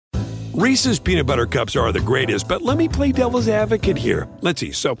Reese's Peanut Butter Cups are the greatest, but let me play devil's advocate here. Let's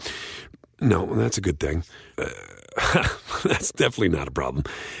see. So, no, that's a good thing. That's definitely not a problem.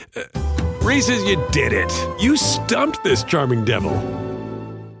 Reese's, you did it. You stumped this charming devil.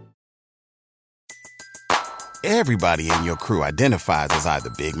 Everybody in your crew identifies as either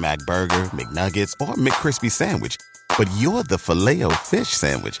Big Mac Burger, McNuggets, or McCrispy Sandwich. But you're the Filet-O-Fish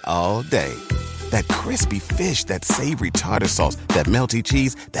Sandwich all day. That crispy fish, that savory tartar sauce, that melty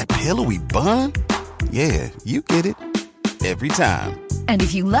cheese, that pillowy bun. Yeah, you get it. Every time. And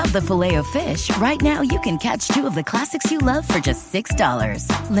if you love the Filet-O-Fish, right now you can catch two of the classics you love for just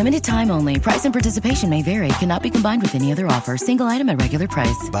 $6. Limited time only. Price and participation may vary. Cannot be combined with any other offer. Single item at regular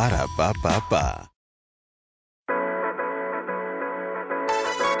price. Ba-da-ba-ba-ba.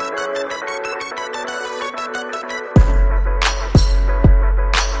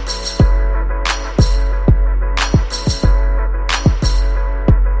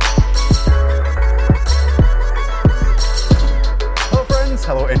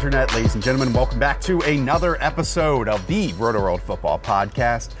 Hello, Internet, ladies and gentlemen. Welcome back to another episode of the Roto-World Football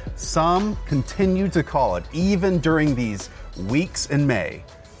Podcast. Some continue to call it, even during these weeks in May,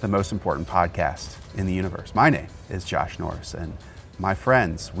 the most important podcast in the universe. My name is Josh Norris, and my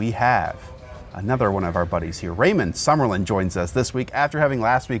friends, we have another one of our buddies here. Raymond Summerlin joins us this week after having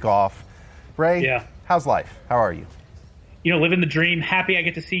last week off. Ray, how's life? How are you? You know, living the dream. Happy I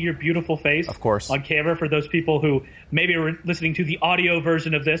get to see your beautiful face, of course, on camera. For those people who maybe are listening to the audio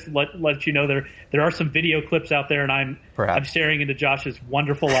version of this, let you know there are some video clips out there, and I'm staring into Josh's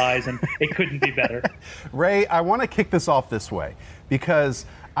wonderful eyes, and it couldn't be better. Ray, I want to kick this off this way because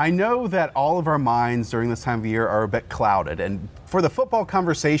I know that all of our minds during this time of year are a bit clouded, and for the football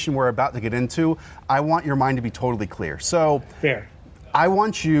conversation we're about to get into, I want your mind to be totally clear. So, fair. I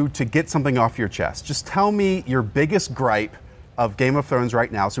want you to get something off your chest. Just tell me your biggest gripe of Game of Thrones right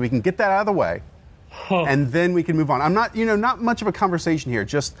now so we can get that out of the way, and then we can move on. I'm not much of a conversation here,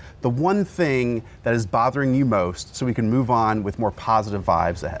 just the one thing that is bothering you most so we can move on with more positive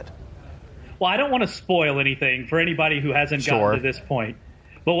vibes ahead. Well, I don't want to spoil anything for anybody who hasn't gotten to this point.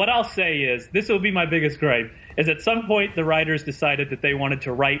 But what I'll say is, this will be my biggest gripe, is at some point the writers decided that they wanted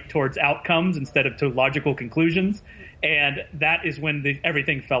to write towards outcomes instead of to logical conclusions. And that is when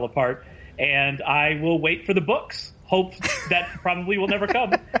everything fell apart. And I will wait for the books. Hope that probably will never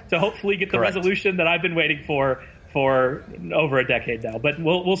come to hopefully get the resolution that I've been waiting for over a decade now. But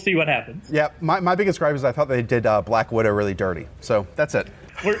we'll see what happens. Yeah, my biggest gripe is I thought they did Black Widow really dirty. So that's it.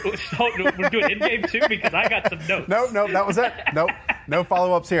 We're doing in-game too, because I got some notes. No, that was it. No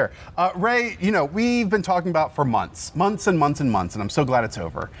follow-ups here. Ray, we've been talking about for months and months, and I'm so glad it's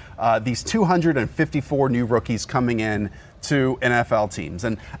over. These 254 new rookies coming in to NFL teams.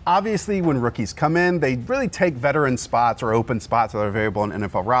 And obviously when rookies come in, they really take veteran spots or open spots that are available on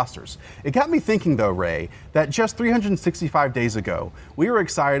NFL rosters. It got me thinking, though, Ray, that just 365 days ago, we were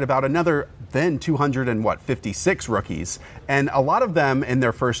excited about another then 256 rookies. And a lot of them in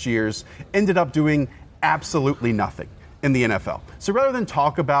their first years ended up doing absolutely nothing in the NFL. So rather than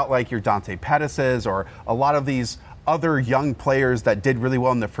talk about like your Dante Pettises or a lot of these other young players that did really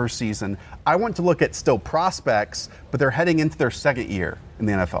well in their first season, I want to look at still prospects, but they're heading into their second year in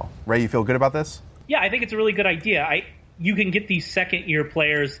the NFL. Ray, you feel good about this? Yeah, I think it's a really good idea. You can get these second-year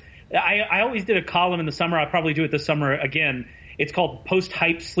players. I always did a column in the summer. I'll probably do it this summer again. It's called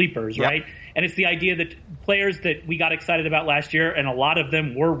Post-Hype Sleepers, right? And it's the idea that players that we got excited about last year, and a lot of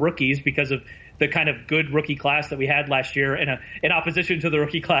them were rookies because of the kind of good rookie class that we had last year in opposition to the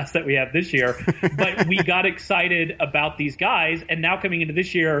rookie class that we have this year. But we got excited about these guys, and now coming into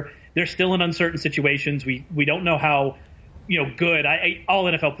this year, they're still in uncertain situations. We don't know how good. All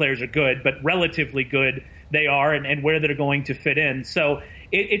NFL players are good, but relatively good they are and where they're going to fit in. So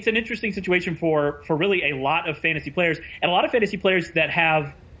it's an interesting situation for really a lot of fantasy players, and a lot of fantasy players that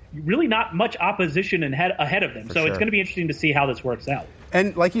have really not much opposition ahead of them. So it's going to be interesting to see how this works out.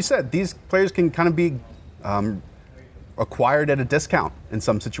 And like you said, these players can kind of be acquired at a discount in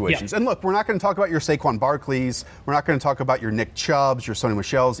some situations. Yeah. And look, we're not going to talk about your Saquon Barkleys. We're not going to talk about your Nick Chubbs, your Sony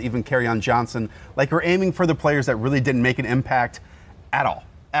Michel's, even Kerryon Johnson. Like, we're aiming for the players that really didn't make an impact at all.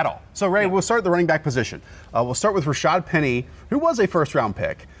 So, Ray, we'll start at the running back position. We'll start with Rashad Penny, who was a first-round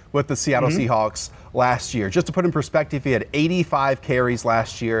pick with the Seattle Seahawks last year. Just to put in perspective, he had 85 carries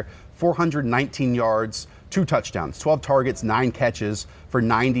last year, 419 yards, 2 touchdowns, 12 targets, 9 catches for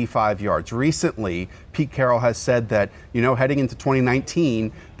 95 yards. Recently, Pete Carroll has said that, heading into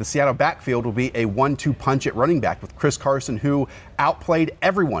 2019, the Seattle backfield will be a 1-2 punch at running back with Chris Carson, who outplayed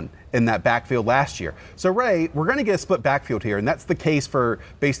everyone in that backfield last year. So, Ray, we're going to get a split backfield here, and that's the case for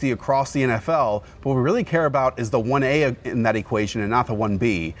basically across the NFL. But what we really care about is the 1A in that equation and not the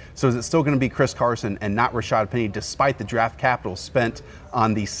 1B. So is it still going to be Chris Carson and not Rashad Penny, despite the draft capital spent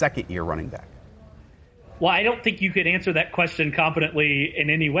on the second-year running back? Well, I don't think you could answer that question competently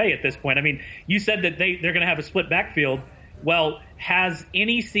in any way at this point. I mean, you said that they're going to have a split backfield. Well, has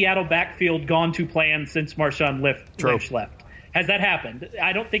any Seattle backfield gone to plan since Marshawn Lynch left? Has that happened?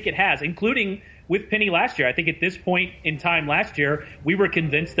 I don't think it has, including with Penny last year. I think at this point in time last year, we were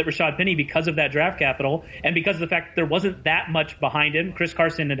convinced that Rashad Penny, because of that draft capital and because of the fact that there wasn't that much behind him, Chris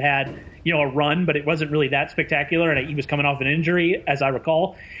Carson had a run, but it wasn't really that spectacular, and he was coming off an injury, as I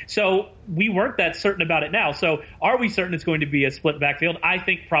recall. So we weren't that certain about it now. So are we certain it's going to be a split backfield? I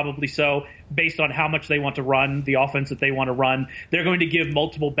think probably so, based on how much they want to run, the offense that they want to run. They're going to give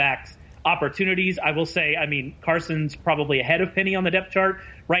multiple backs opportunities. I will say, Carson's probably ahead of Penny on the depth chart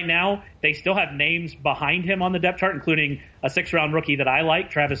right now. They still have names behind him on the depth chart, including a 6th-round rookie that I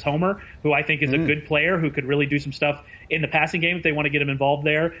like, Travis Homer, who I think is a good player who could really do some stuff in the passing game if they want to get him involved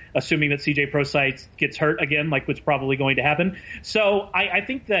there, assuming that C.J. Prosite gets hurt again, like what's probably going to happen. So I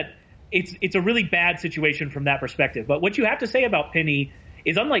think that it's a really bad situation from that perspective. But what you have to say about Penny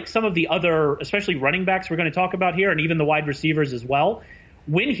is, unlike some of the other, especially running backs we're going to talk about here, and even the wide receivers as well,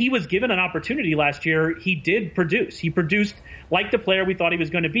 when he was given an opportunity last year, he did produce. He produced like the player we thought he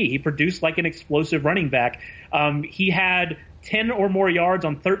was going to be. He produced like an explosive running back. He had 10 or more yards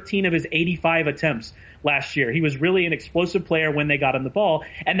on 13 of his 85 attempts last year. He was really an explosive player when they got him the ball,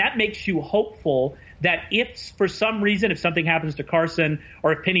 and that makes you hopeful that if for some reason, if something happens to Carson,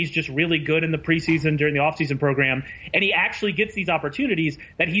 or if Penny's just really good in the preseason during the offseason program, and he actually gets these opportunities,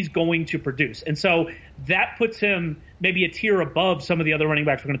 that he's going to produce. And so that puts him maybe a tier above some of the other running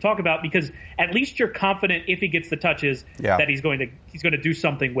backs we're going to talk about, because at least you're confident if he gets the touches that he's going to do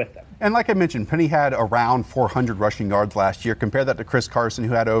something with them. And like I mentioned, Penny had around 400 rushing yards last year. Compare that to Chris Carson,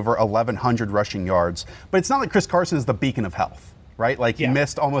 who had over 1,100 rushing yards. But it's not like Chris Carson is the beacon of health, right? Like he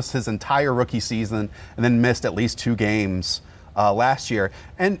missed almost his entire rookie season and then missed at least 2 games last year.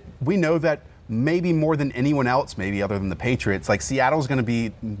 And we know that maybe more than anyone else, maybe other than the Patriots, like Seattle's going to be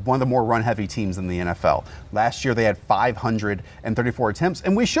one of the more run-heavy teams in the NFL. Last year they had 534 attempts.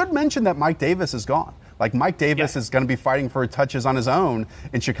 And we should mention that Mike Davis is gone. Like Mike Davis is going to be fighting for touches on his own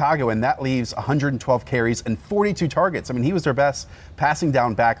in Chicago, and that leaves 112 carries and 42 targets. I mean, he was their best passing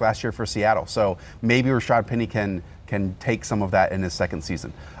down back last year for Seattle. So maybe Rashad Penny can take some of that in his second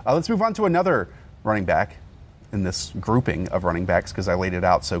season. Let's move on to another running back in this grouping of running backs, because I laid it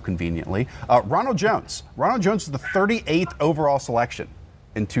out so conveniently. Ronald Jones. Ronald Jones was the 38th overall selection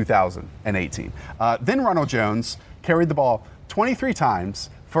in 2018. Then Ronald Jones carried the ball 23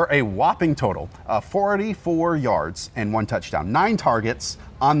 times for a whopping total of 44 yards and 1 touchdown, 9 targets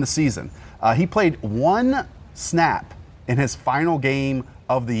on the season. He played 1 snap in his final game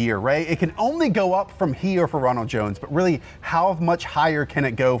of the year. Ray, it can only go up from here for Ronald Jones, but really, how much higher can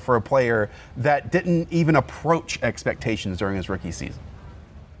it go for a player that didn't even approach expectations during his rookie season?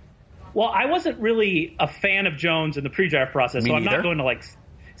 Well, I wasn't really a fan of Jones in the pre-draft process, so I'm not going to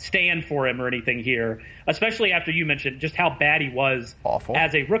stand for him or anything here, especially after you mentioned just how bad he was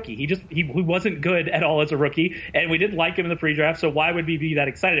as a rookie. He wasn't good at all as a rookie, and we didn't like him in the pre-draft, so why would we be that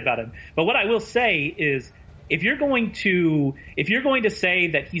excited about him? But what I will say is, if you're going to say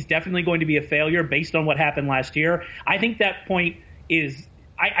that he's definitely going to be a failure based on what happened last year, I think that point is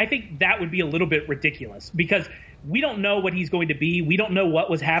I think that would be a little bit ridiculous, because we don't know what he's going to be. We don't know what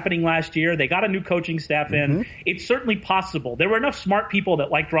was happening last year. They got a new coaching staff in. It's certainly possible. There were enough smart people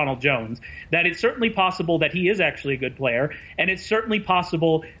that liked Ronald Jones that it's certainly possible that he is actually a good player, and it's certainly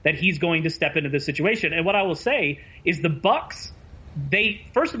possible that he's going to step into this situation. And what I will say is the Bucs, they,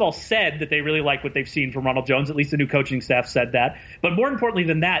 first of all, said that they really like what they've seen from Ronald Jones. At least the new coaching staff said that. But more importantly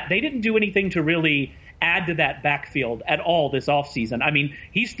than that, they didn't do anything to really add to that backfield at all this offseason. I mean,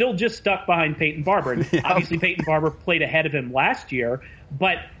 he's still just stuck behind Peyton Barber. And obviously, Peyton Barber played ahead of him last year.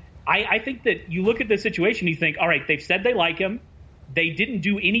 But I think that you look at the situation, you think, all right, they've said they like him. They didn't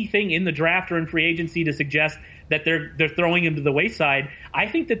do anything in the draft or in free agency to suggest that they're throwing him to the wayside. I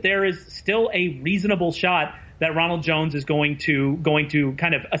think that there is still a reasonable shot that Ronald Jones is going to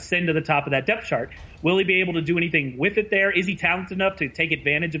kind of ascend to the top of that depth chart. Will he be able to do anything with it there? Is he talented enough to take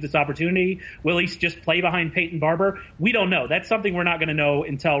advantage of this opportunity? Will he just play behind Peyton Barber? We don't know. That's something we're not going to know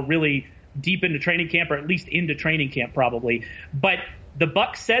until really deep into training camp, or at least into training camp probably. But the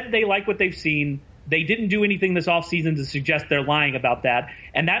Bucs said they like what they've seen. They didn't do anything this offseason to suggest they're lying about that.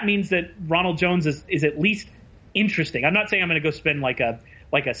 And that means that Ronald Jones is at least interesting. I'm not saying I'm going to go spend like a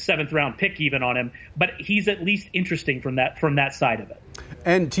 7th round pick even on him, but he's at least interesting from that side of it.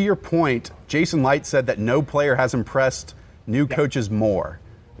 And to your point, Jason Light said that no player has impressed new coaches more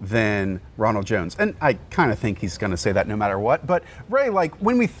than Ronald Jones. And I kind of think he's going to say that no matter what. But Ray, like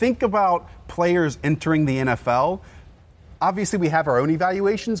when we think about players entering the NFL, obviously we have our own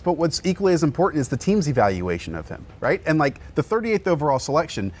evaluations, but what's equally as important is the team's evaluation of him, right? And like the 38th overall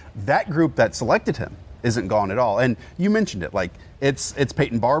selection, that group that selected him isn't gone at all. And you mentioned it, like it's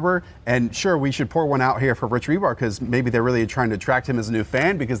Peyton Barber, and sure, we should pour one out here for Rich Rebar because maybe they're really trying to attract him as a new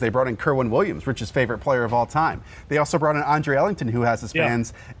fan because they brought in Kerwin Williams, Rich's favorite player of all time. They also brought in Andre Ellington, who has his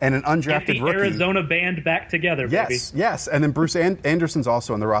fans, and an undrafted Get the rookie. Arizona band back together, baby. Yes, and then Bruce Anderson's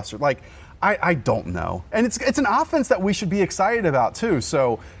also on the roster. Like, I don't know. And it's an offense that we should be excited about too.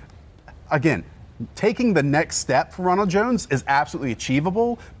 So, again, taking the next step for Ronald Jones is absolutely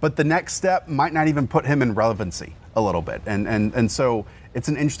achievable, but the next step might not even put him in relevancy a little bit. And so it's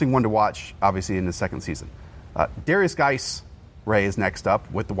an interesting one to watch, obviously, in the second season. Darius Geis, Ray, is next up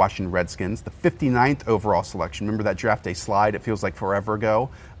with the Washington Redskins, the 59th overall selection. Remember that draft day slide? It feels like forever ago.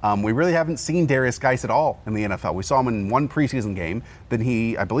 We really haven't seen Darius Geis at all in the NFL. We saw him in one preseason game. Then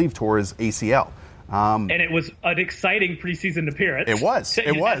he, I believe, tore his ACL. And it was an exciting preseason appearance. It was.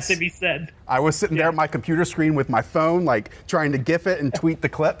 It was. To be said. I was sitting there at my computer screen with my phone, like trying to GIF it and tweet the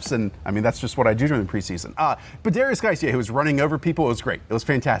clips. And I mean, that's just what I do during the preseason. But Darius Geis, he was running over people. It was great. It was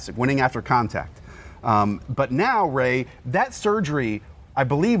fantastic. Winning after contact. But now, Ray, that surgery, I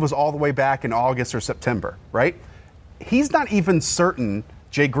believe, was all the way back in August or September, right? He's not even certain,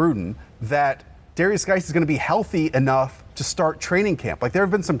 Jay Gruden, that Darius Geis is going to be healthy enough to start training camp. Like, there have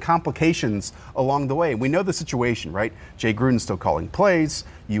been some complications along the way. We know the situation, right? Jay Gruden's still calling plays.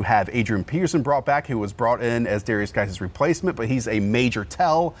 You have Adrian Peterson brought back, who was brought in as Darius Geis' replacement, but he's a major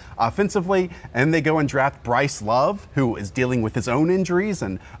tell offensively. And they go and draft Bryce Love, who is dealing with his own injuries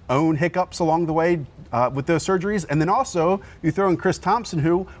and own hiccups along the way with those surgeries. And then also you throw in Chris Thompson,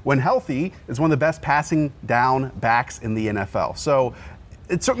 who, when healthy, is one of the best passing down backs in the NFL. So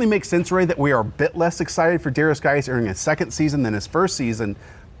it certainly makes sense, Ray, that we are a bit less excited for Darius Geis entering his second season than his first season.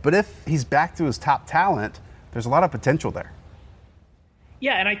 But if he's back to his top talent, there's a lot of potential there.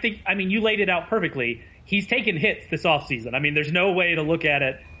 Yeah, and I mean, you laid it out perfectly. He's taken hits this offseason. I mean, there's no way to look at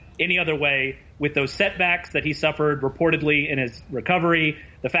it any other way with those setbacks that he suffered reportedly in his recovery,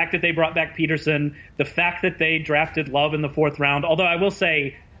 the fact that they brought back Peterson, the fact that they drafted Love in the 4th round. Although I will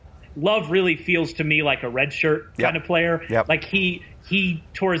say, Love really feels to me like a redshirt kind of player. Yep. Like he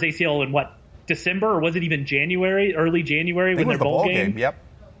tore his ACL in December, or was it even January, early January when their bowl game? Yep.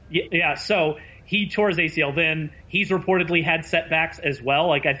 Yeah. So he tore his ACL then. He's reportedly had setbacks as well.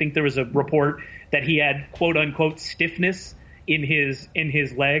 Like, I think there was a report that he had quote unquote stiffness in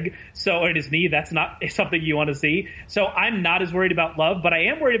his leg. So in his knee, that's not something you want to see. So I'm not as worried about Love, but I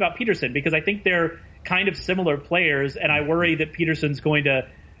am worried about Peterson because I think they're kind of similar players, and I worry that Peterson's going to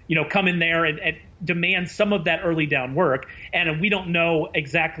come in there and demand some of that early down work. And we don't know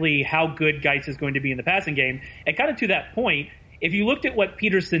exactly how good Geis is going to be in the passing game. And kind of to that point, if you looked at what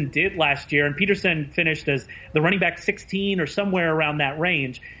Peterson did last year, and Peterson finished as the running back 16 or somewhere around that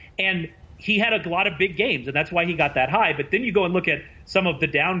range, and he had a lot of big games, and that's why he got that high. But then you go and look at some of the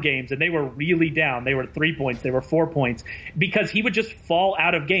down games, and they were really down. They were 3 points. They were 4 points because he would just fall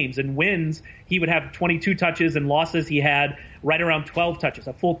out of games. And wins, he would have 22 touches, and losses he had right around 12 touches,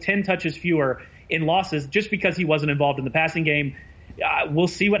 a full 10 touches fewer in losses just because he wasn't involved in the passing game. We'll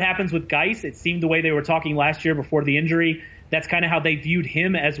see what happens with Geis. It seemed the way they were talking last year before the injury, that's kind of how they viewed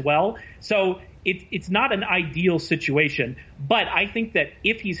him as well. So it's not an ideal situation, but I think that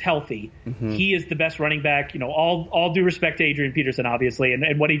if he's healthy, he is the best running back. All due respect to Adrian Peterson, obviously,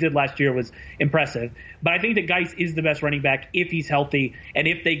 and what he did last year was impressive. But I think that Geis is the best running back if he's healthy, and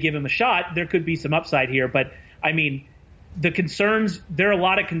if they give him a shot, there could be some upside here. But I mean, the concerns, there are a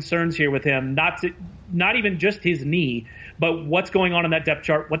lot of concerns here with him, not even just his knee, but what's going on in that depth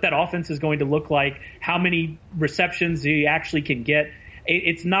chart, what that offense is going to look like, how many receptions he actually can get.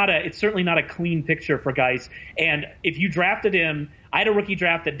 It's certainly not a clean picture for Geis. And if you drafted him, I had a rookie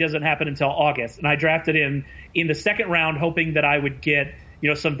draft that doesn't happen until August, and I drafted him in the 2nd round hoping that I would get,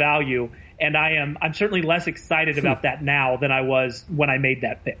 some value. And I'm certainly less excited about that now than I was when I made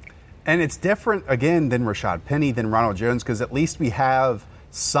that pick. And it's different, again, than Rashad Penny, than Ronald Jones, because at least we have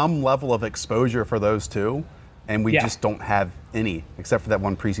some level of exposure for those two, and we just don't have any, except for that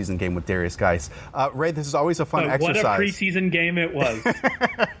one preseason game with Darius Geis. Ray, this is always a fun exercise. What a preseason game it was.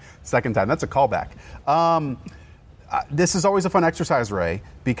 Second time. That's a callback. This is always a fun exercise, Ray,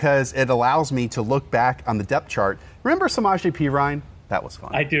 because it allows me to look back on the depth chart. Remember Samaje Perine? That was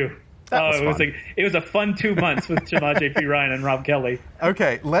fun. I do. It was a fun 2 months with Samaje Perine and Rob Kelly.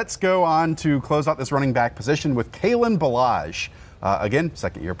 Okay, let's go on to close out this running back position with Kalen Ballage. Again,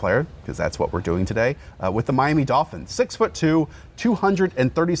 second-year player, because that's what we're doing today, with the Miami Dolphins. 6'2",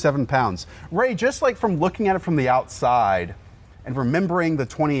 237 pounds. Ray, just like from looking at it from the outside and remembering the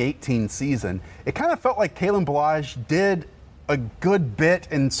 2018 season, it kind of felt like Kalen Ballage did a good bit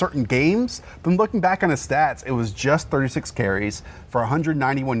in certain games. But looking back on his stats, it was just 36 carries for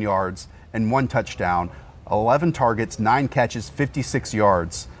 191 yards and 1 touchdown, 11 targets, 9 catches, 56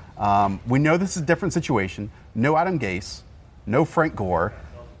 yards. We know this is a different situation. No Adam Gase, no Frank Gore,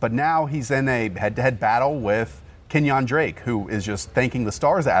 but now he's in a head-to-head battle with Kenyon Drake, who is just thanking the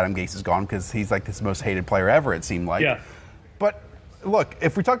stars that Adam Gase is gone because he's like his most hated player ever, it seemed like. Yeah. But look,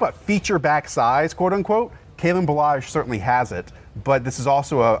 if we talk about feature back size, quote unquote, Kalen Ballage certainly has it, but this is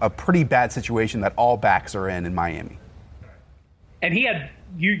also a pretty bad situation that all backs are in Miami. And he had,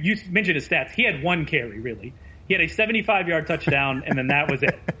 you mentioned his stats, he had 1 carry, really. He had a 75-yard touchdown, and then that was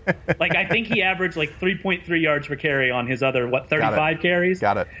it. Like, I think he averaged like 3.3 yards per carry on his other, 35 carries?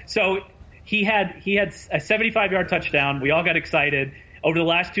 Got it. So he had a 75-yard touchdown. We all got excited. Over the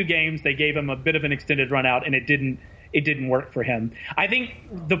last 2 games, they gave him a bit of an extended run out, and it didn't work for him. I think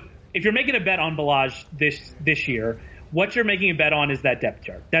if you're making a bet on Ballage this year, what you're making a bet on is that depth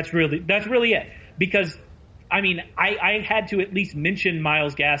chart. That's really it. Because, I mean, I had to at least mention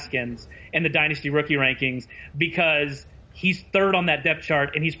Myles Gaskins in the Dynasty rookie rankings because he's 3rd on that depth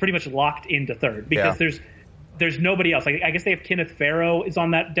chart, and he's pretty much locked into 3rd because there's nobody else. I guess they have Kenneth Farrow is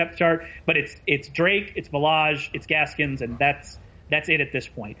on that depth chart, but it's Drake, it's Ballage, it's Gaskins, and that's it at this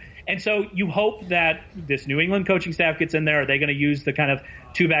point. And so you hope that this New England coaching staff gets in there. Are they going to use the kind of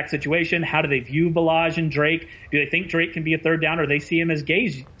 2-back situation? How do they view Ballage and Drake? Do they think Drake can be a 3rd down, or they see him as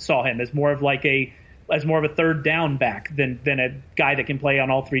Gase saw him as more of a 3rd down back than a guy that can play on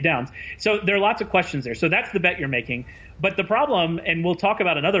all 3 downs? So there are lots of questions there. So that's the bet you're making. But the problem, and we'll talk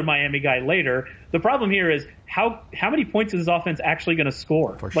about another Miami guy later, the problem here is how many points is this offense actually going to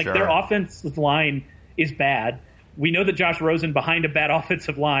score? Their offensive line is bad. We know that Josh Rosen behind a bad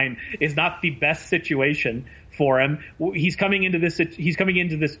offensive line is not the best situation for him. He's coming into this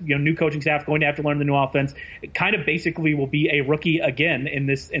new coaching staff, going to have to learn the new offense. It kind of basically will be a rookie again in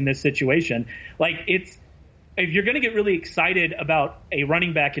this situation. If you're going to get really excited about a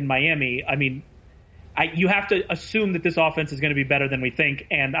running back in Miami, I mean, you have to assume that this offense is going to be better than we think,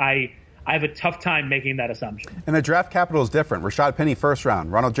 and I have a tough time making that assumption. And the draft capital is different. Rashad Penny, 1st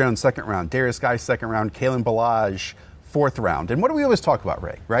round. Ronald Jones, 2nd round. Darius Guy, 2nd round. Kalen Ballage, 4th round. And what do we always talk about,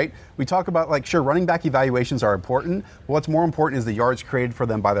 Ray, right? We talk about, sure, running back evaluations are important. But what's more important is the yards created for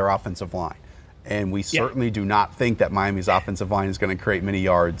them by their offensive line. And we certainly do not think that Miami's offensive line is going to create many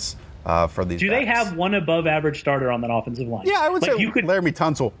yards for these Do backs. they have one above-average starter on that offensive line? Yeah, I would say Laramie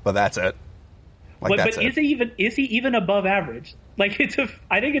Tunsil, but that's it. But is he even above average? I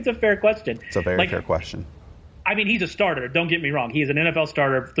think it's a fair question. It's a very fair question. I mean, he's a starter. Don't get me wrong. He is an NFL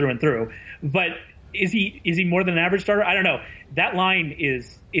starter through and through. But is he more than an average starter? I don't know. That line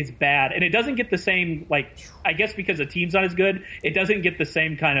is bad, and it doesn't get the same, I guess because the team's not as good, it doesn't get the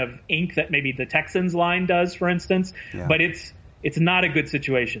same kind of ink that maybe the Texans line does, for instance. Yeah. But it's not a good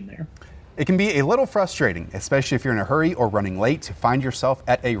situation there. It can be a little frustrating, especially if you're in a hurry or running late, to find yourself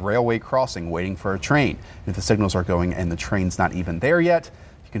at a railway crossing waiting for a train. If the signals are going and the train's not even there yet,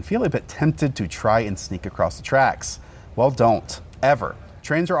 you can feel a bit tempted to try and sneak across the tracks. Well, don't. Ever.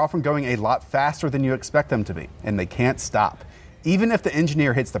 Trains are often going a lot faster than you expect them to be, and they can't stop. Even if the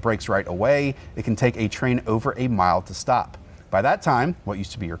engineer hits the brakes right away, it can take a train over a mile to stop. By that time, what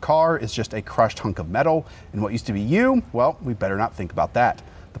used to be your car is just a crushed hunk of metal, and what used to be you, well, we better not think about that.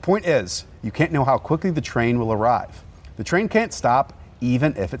 The point is, you can't know how quickly the train will arrive. The train can't stop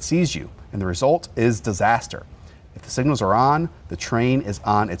even if it sees you, and the result is disaster. If the signals are on, the train is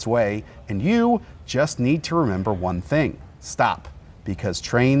on its way, and you just need to remember one thing: stop, because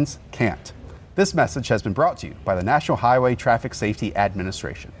trains can't. This message has been brought to you by the National Highway Traffic Safety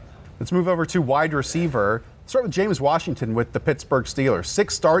Administration. Let's move over to wide receiver. Start with James Washington with the Pittsburgh Steelers.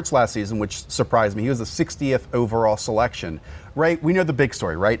 6 starts last season, which surprised me. He was the 60th overall selection. Right, we know the big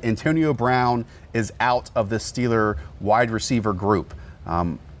story, right? Antonio Brown is out of the Steeler wide receiver group.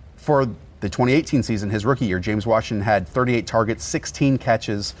 For the 2018 season, his rookie year, James Washington had 38 targets, 16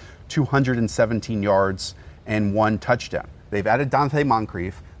 catches, 217 yards, and 1 touchdown. They've added Dante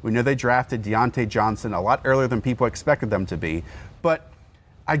Moncrief. We know they drafted Deontay Johnson a lot earlier than people expected them to be. But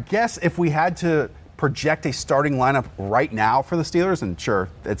I guess if we had to project a starting lineup right now for the Steelers, and sure,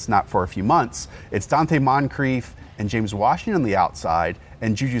 it's not for a few months, it's Dante Moncrief and James Washington on the outside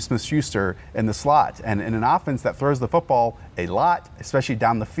and Juju Smith-Schuster in the slot. And in an offense that throws the football a lot, especially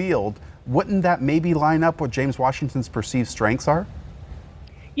down the field, wouldn't that maybe line up what James Washington's perceived strengths are?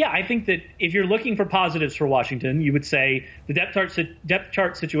 Yeah, I think that if you're looking for positives for Washington, you would say the depth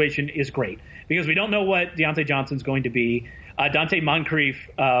chart situation is great because we don't know what Deontay Johnson's going to be. Dante Moncrief,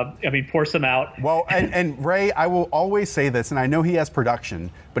 pour some out. Well, and Ray, I will always say this, and I know he has production,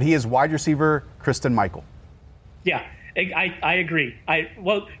 but he is wide receiver Christine Michael. Yeah, I agree.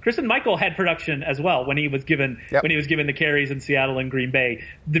 Christine Michael had production as well when he was given the carries in Seattle and Green Bay.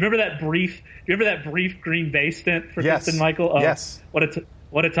 Remember that brief Green Bay stint for Christine Michael? Oh, yes.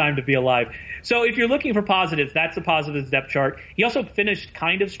 What a time to be alive. So if you're looking for positives, that's the positives depth chart. He also finished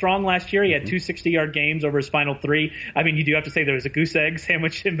kind of strong last year. He had 2 60-yard games over his final 3. I mean, you do have to say there was a goose egg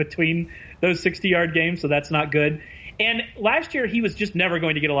sandwich in between those 60-yard games, so that's not good. And last year, he was just never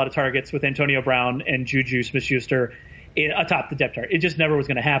going to get a lot of targets with Antonio Brown and Juju Smith-Schuster atop the depth chart. It just never was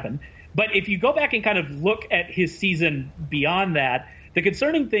going to happen. But if you go back and kind of look at his season beyond that, the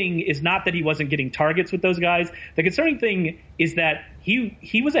concerning thing is not that he wasn't getting targets with those guys. The concerning thing is that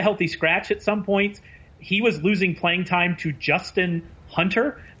he was a healthy scratch at some point. He was losing playing time to Justin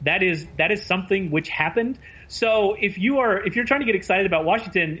Hunter. That is something which happened. So if you're trying to get excited about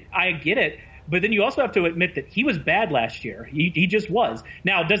Washington, I get it. But then you also have to admit that he was bad last year. He just was.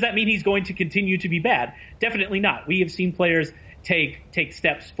 Now, does that mean he's going to continue to be bad? Definitely not. We have seen players take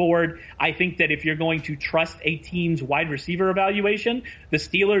steps forward. I think that if you're going to trust a team's wide receiver evaluation, the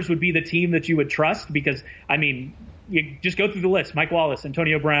Steelers would be the team that you would trust because, I mean, you just go through the list. Mike Wallace,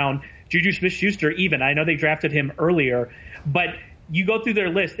 Antonio Brown, Juju Smith-Schuster even. I know they drafted him earlier, but you go through their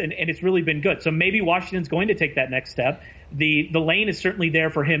list and it's really been good. So maybe Washington's going to take that next step. The lane is certainly there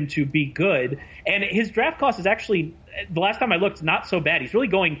for him to be good. And his draft cost is actually, the last time I looked, not so bad. He's really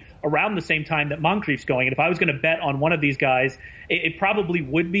going around the same time that Moncrief's going. And if I was going to bet on one of these guys, it probably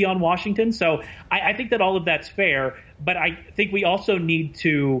would be on Washington. So I think that all of that's fair. But I think we also need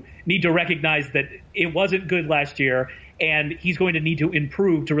to recognize that it wasn't good last year, and he's going to need to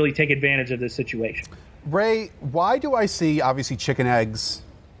improve to really take advantage of this situation. Ray, why do I see, obviously, chicken eggs,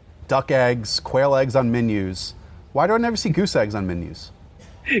 duck eggs, quail eggs on menus? Why do I never see goose eggs on menus?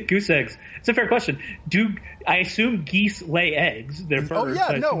 Goose eggs. It's a fair question. I assume geese lay eggs? They're birds.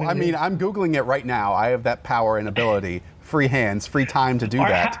 Oh, yeah, no. I mean, I'm Googling it right now. I have that power and ability. Free hands, free time to do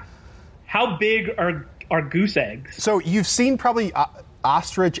that. How big are goose eggs? So you've seen probably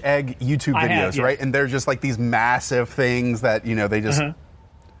ostrich egg YouTube videos, have, yes. right? And they're just like these massive things that, they just...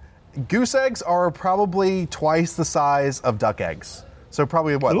 Goose eggs are probably twice the size of duck eggs. So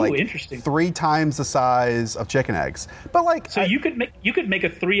probably interesting. 3 times the size of chicken eggs. But so you could make a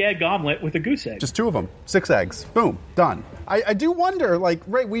 3-egg omelet with a goose egg. Just 2 of them, 6 eggs, boom, done. I do wonder,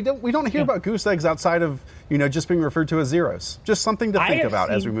 Ray, we don't hear about goose eggs outside of just being referred to as zeros. Just something to think about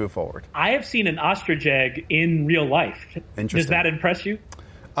as we move forward. I have seen an ostrich egg in real life. Interesting. Does that impress you?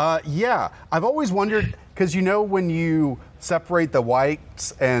 Yeah, I've always wondered because when you separate the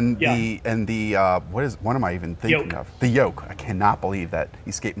whites and the what am I even thinking of? The yolk. I cannot believe that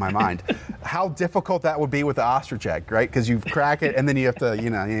escaped my mind. How difficult that would be with the ostrich egg, right? Because you crack it and then you have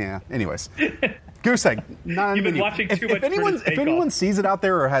to, Anyways, goose egg. Not You've been watching too much. If anyone sees it out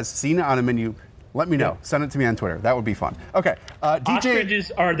there or has seen it on a menu, let me know. Send it to me on Twitter. That would be fun. Okay.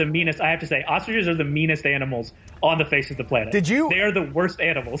 Ostriches are the meanest. I have to say, ostriches are the meanest animals on the face of the planet. They are the worst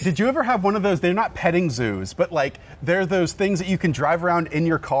animals. Did you ever have one of those? They're not petting zoos, but they're those things that you can drive around in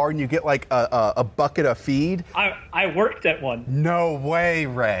your car and you get a bucket of feed. I worked at one. No way,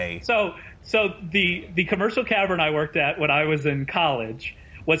 Ray. So the commercial cavern I worked at when I was in college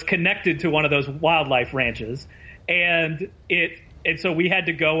was connected to one of those wildlife ranches, and so we had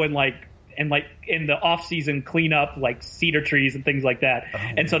to go and in the off season clean up cedar trees and things like that.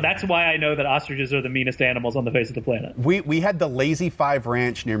 So that's why I know that ostriches are the meanest animals on the face of the planet. We had the Lazy 5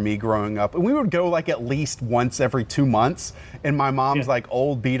 Ranch near me growing up, and we would go at least once every 2 months in my mom's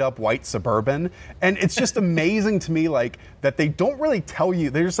old beat up white Suburban. And it's just amazing to me that they don't really tell you.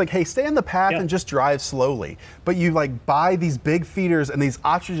 They're just hey, stay on the path and just drive slowly. But you buy these big feeders and these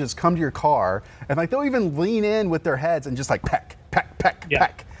ostriches come to your car and they'll even lean in with their heads and just peck, peck, peck,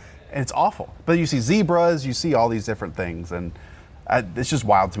 peck. And it's awful. But you see zebras, you see all these different things, and it's just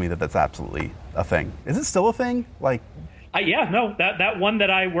wild to me that that's absolutely a thing. Is it still a thing? That one that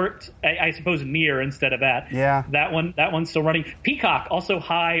I worked, I suppose, near instead of at. Yeah. That one's still running. Peacock also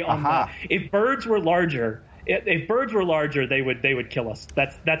high on the. If birds were larger, they would kill us.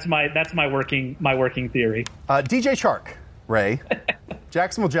 That's my working theory. DJ Chark, Ray,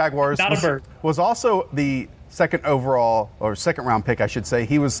 Jacksonville Jaguars Not a bird. was also the second round pick, I should say.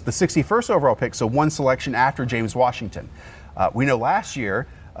 He was the 61st overall pick, so one selection after James Washington. We know last year,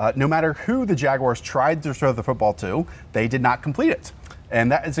 no matter who the Jaguars tried to throw the football to, they did not complete it.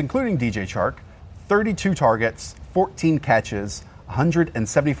 And that is including DJ Chark, 32 targets, 14 catches,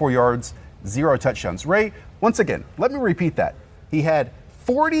 174 yards, 0 touchdowns. Ray, once again, let me repeat that. He had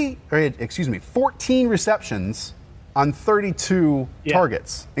 14 receptions on 32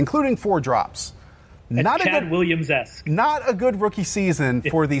 targets, including 4 drops. Not Chad Williams-esque. Not a good rookie season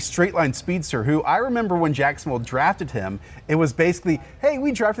for the straight line speedster, who I remember when Jacksonville drafted him, it was basically, hey,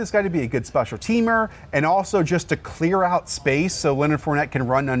 we drafted this guy to be a good special teamer and also just to clear out space so Leonard Fournette can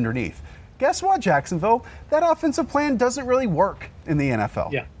run underneath. Guess what, Jacksonville? That offensive plan doesn't really work in the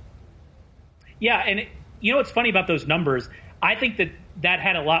NFL. Yeah, and you know what's funny about those numbers? I think that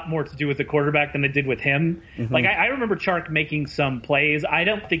had a lot more to do with the quarterback than it did with him. Mm-hmm. Like, I remember Chark making some plays. I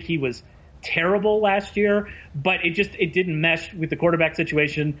don't think he was terrible last year, but it didn't mesh with the quarterback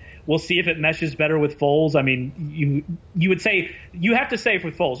situation. We'll see if it meshes better with Foles. I mean, you would say, you have to say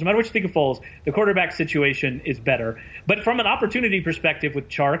with Foles, no matter what you think of Foles, the quarterback situation is better. But from an opportunity perspective with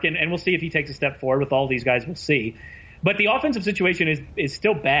Chark, and we'll see if he takes a step forward with all these guys, we'll see. But the offensive situation is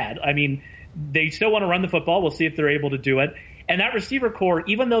still bad. I mean, they still want to run the football. We'll see if they're able to do it. And that receiver core,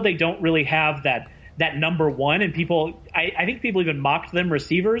 even though they don't really have that number one, and I think people even mocked them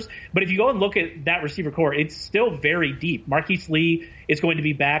receivers, but if you go and look at that receiver core, it's still very deep. Marquise Lee is going to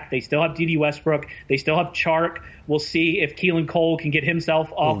be back. They still have D.D. Westbrook. They still have Chark. We'll see if Keelan Cole can get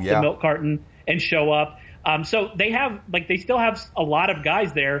himself off the milk carton and show up. So they still have a lot of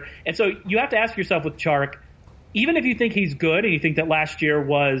guys there. And so you have to ask yourself with Chark, even if you think he's good and you think that last year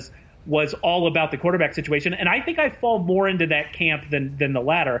was all about the quarterback situation, and I think I fall more into that camp than the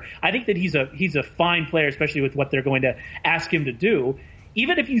latter. I think that he's a fine player, especially with what they're going to ask him to do.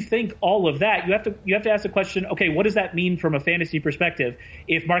 Even if you think all of that, you have to ask the question, okay, what does that mean from a fantasy perspective?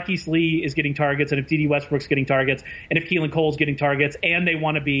 If Marquise Lee is getting targets, and if D.D. Westbrook's getting targets, and if Keelan Cole's getting targets, and they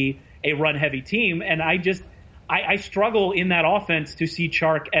want to be a run-heavy team, and I struggle in that offense to see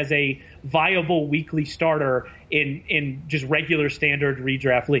Chark as a viable weekly starter in just regular standard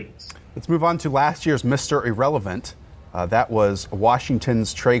redraft leagues. Let's move on to last year's Mr. Irrelevant. That was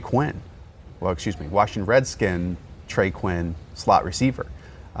Washington's Trey Quinn. Washington Redskin Trey Quinn, slot receiver.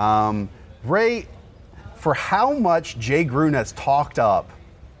 Ray, for how much Jay Gruden has talked up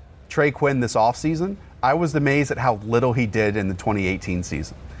Trey Quinn this offseason, I was amazed at how little he did in the 2018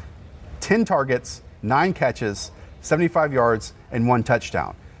 season. 10 targets, 9 catches, 75 yards, and 1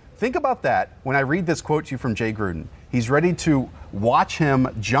 touchdown. Think about that when I read this quote to you from Jay Gruden. He's ready to watch him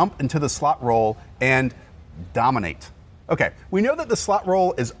jump into the slot role and dominate. Okay, we know that the slot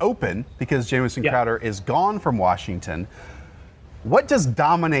role is open because Jamison Crowder is gone from Washington. What does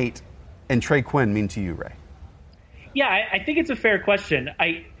dominate and Trey Quinn mean to you, Ray? Yeah, I think it's a fair question.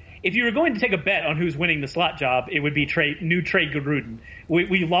 If you were going to take a bet on who's winning the slot job, it would be new Trey Gruden.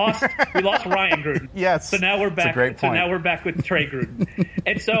 We lost Ryan Gruden. Yes. So now we're back. That's a great point. So now we're back with Trey Gruden.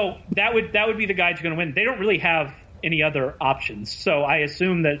 And so that would be the guy who's going to win. They don't really have any other options. So I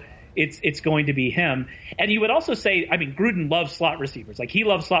assume that it's going to be him. And you would also say, I mean, Gruden loves slot receivers. Like, he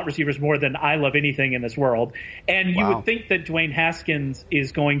loves slot receivers more than I love anything in this world. And you would think that Dwayne Haskins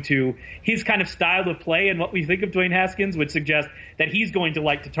is going to, his kind of style of play and what we think of Dwayne Haskins would suggest that he's going to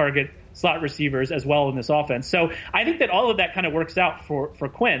like to target slot receivers as well in this offense. So I think that all of that kind of works out for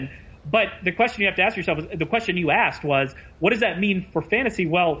Quinn. But the question you have to ask yourself, the question you asked was, what does that mean for fantasy?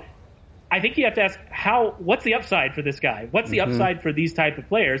 Well, I think you have to ask, what's the upside for this guy? What's the upside for these type of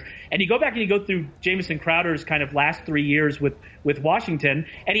players? And you go back and you go through Jamison Crowder's kind of last 3 years with Washington,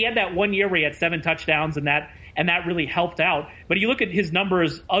 and he had that 1 year where he had 7 touchdowns, and that really helped out. But you look at his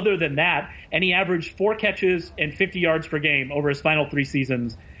numbers other than that, and he averaged 4 catches and 50 yards per game over his final 3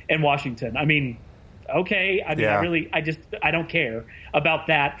 seasons in Washington. I mean, okay. I mean, I don't care about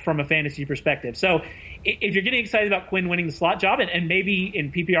that from a fantasy perspective. So if you're getting excited about Quinn winning the slot job, and maybe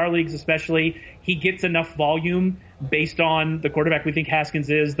in PPR leagues especially, he gets enough volume based on the quarterback we think Haskins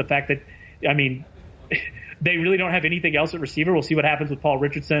is, the fact that, I mean, they really don't have anything else at receiver. We'll see what happens with Paul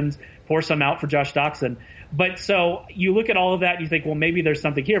Richardson, pour some out for Josh Doxson. But so you look at all of that and you think, well, maybe there's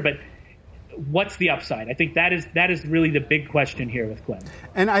something here, but what's the upside? I think that is really the big question here with Quinn.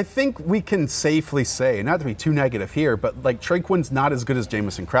 And I think we can safely say, not to be too negative here, but like Trey Quinn's not as good as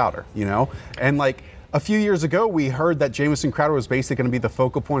Jamison Crowder, you know? And like a few years ago, we heard that Jamison Crowder was basically going to be the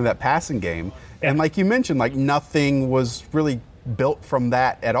focal point of that passing game. Yeah. And like you mentioned, like nothing was really built from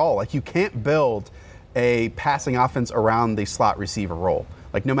that at all. Like you can't build a passing offense around the slot receiver role,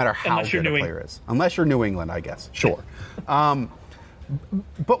 like no matter how good a player is. Unless you're New England, I guess. Sure.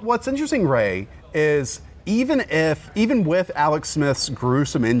 But what's interesting, Ray, is even with Alex Smith's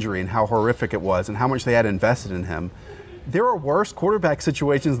gruesome injury and how horrific it was and how much they had invested in him, there are worse quarterback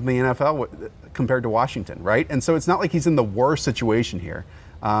situations in the NFL compared to Washington, right? And so it's not like he's in the worst situation here.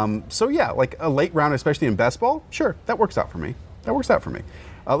 So yeah, like a late round, especially in best ball, sure, that works out for me. Let's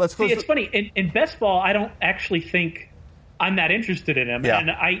close. See, it's funny. In best ball, I don't actually think I'm that interested in him.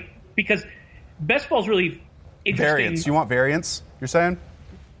 Yeah. Because best ball is really interesting. Variance. You want variance, you're saying?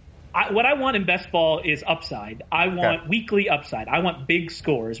 What I want in best ball is upside. I want weekly upside. I want big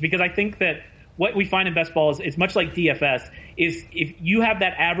scores, because I think that what we find in best ball is much like DFS, is if you have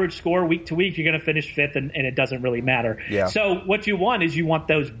that average score week to week, you're going to finish fifth, and it doesn't really matter. Yeah. So what you want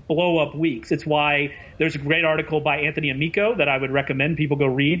those blow-up weeks. It's why there's a great article by Anthony Amico that I would recommend people go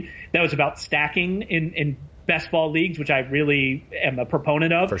read that was about stacking in best ball leagues, which I really am a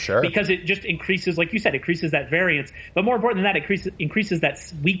proponent of. For sure. Because it just increases, like you said, increases that variance. But more important than that, increases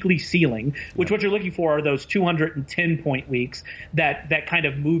that weekly ceiling, which what you're looking for are those 210-point weeks that kind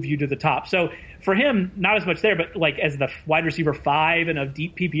of move you to the top. So for him, not as much there, but like as the wide receiver 5 in a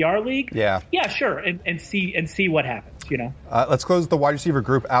deep PPR league, yeah, sure, and see what happens. Let's close the wide receiver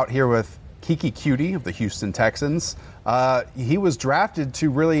group out here with Keke Coutee of the Houston Texans. He was drafted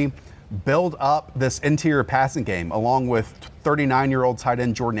to really build up this interior passing game along with 39-year-old tight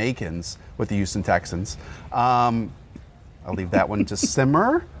end Jordan Akins with the Houston Texans. I'll leave that one to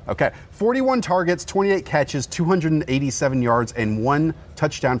simmer. Okay, 41 targets, 28 catches, 287 yards, and 1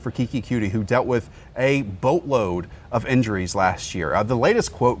 touchdown for Keke Coutee, who dealt with a boatload of injuries last year. The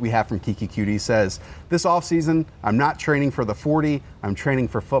latest quote we have from Keke Coutee says, "This offseason, I'm not training for the 40, I'm training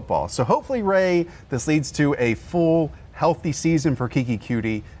for football." So hopefully, Ray, this leads to a full, healthy season for Keke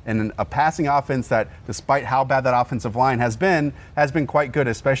Coutee and a passing offense that, despite how bad that offensive line has been quite good,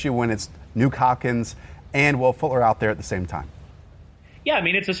 especially when it's Nuke Hopkins and Will Fuller out there at the same time. Yeah, I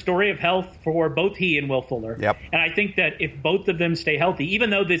mean, it's a story of health for both he and Will Fuller. Yep. And I think that if both of them stay healthy, even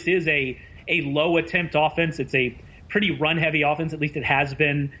though this is a low attempt offense, it's a pretty run-heavy offense, at least it has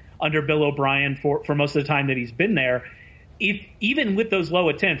been under Bill O'Brien for most of the time that he's been there. Even with those low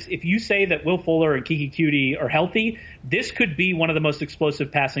attempts, if you say that Will Fuller and Keke Coutee are healthy, this could be one of the most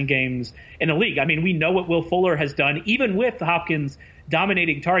explosive passing games in the league. I mean, we know what Will Fuller has done, even with Hopkins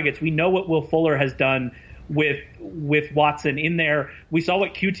dominating targets. We know what Will Fuller has done with Watson in there. We saw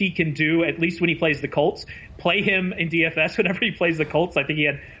what Coutee can do, at least when he plays the Colts. Play him in DFS whenever he plays the Colts. I think he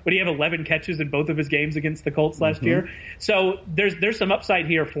had 11 catches in both of his games against the Colts last year. So there's some upside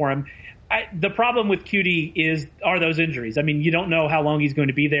here for him. The problem with Coutee are those injuries. I mean, you don't know how long he's going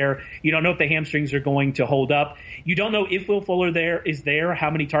to be there. You don't know if the hamstrings are going to hold up. You don't know if Will Fuller is there, how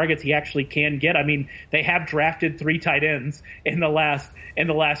many targets he actually can get. I mean, they have drafted 3 tight ends in the last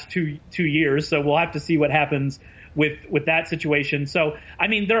 2 years, so we'll have to see what happens with that situation. So, I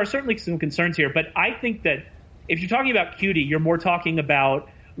mean, there are certainly some concerns here, but I think that if you're talking about Coutee, you're more talking about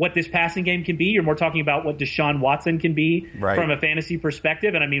what this passing game can be. You're more talking about what Deshaun Watson can be from a fantasy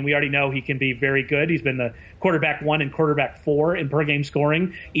perspective. And I mean, we already know he can be very good. He's been the quarterback 1 and quarterback 4 in per game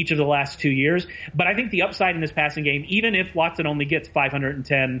scoring each of the last 2 years. But I think the upside in this passing game, even if Watson only gets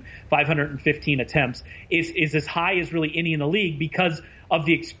 510, 515 attempts, is as high as really any in the league because of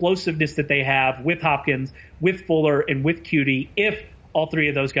the explosiveness that they have with Hopkins, with Fuller, and with Coutee, if all 3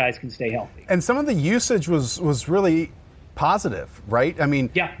 of those guys can stay healthy. And some of the usage was really positive, right? I mean,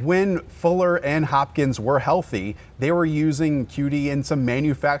 when Fuller and Hopkins were healthy, they were using Coutee in some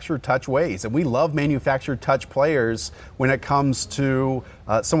manufactured touch ways. And we love manufactured touch players when it comes to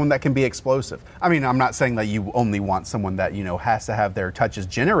someone that can be explosive. I mean, I'm not saying that you only want someone that, has to have their touches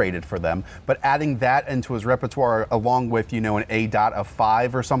generated for them, but adding that into his repertoire along with, an A-dot of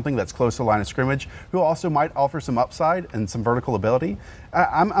 5 or something that's close to the line of scrimmage, who also might offer some upside and some vertical ability.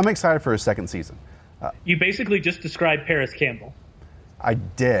 I'm excited for his second season. You basically just described Paris Campbell. I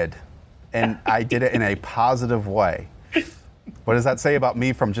did, and I did it in a positive way. What does that say about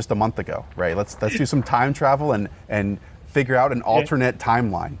me from just a month ago, Ray? Let's do some time travel and figure out an alternate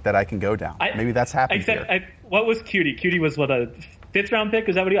timeline that I can go down. Maybe that's happened here. What was Coutee? Coutee was a 5th round pick?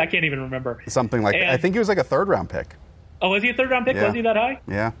 Is that what I can't even remember. Something like that. I think he was like a 3rd round pick. Oh, was he a 3rd round pick? Yeah. Was he that high?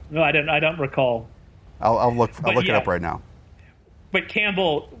 Yeah. No, I don't recall. I'll look it up right now. But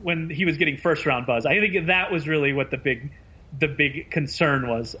Campbell, when he was getting 1st round buzz, I think that was really what the big concern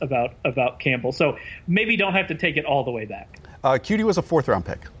was about Campbell. So maybe don't have to take it all the way back. Coutee was a 4th round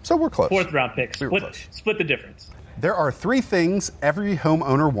pick, so we're close. 4th round pick. Split the difference. There are 3 things every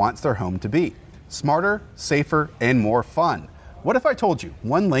homeowner wants their home to be: smarter, safer, and more fun. What if I told you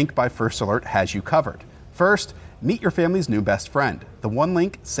one link by First Alert has you covered? First, Meet your family's new best friend, the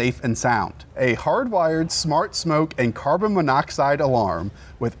OneLink Safe and Sound, a hardwired smart smoke and carbon monoxide alarm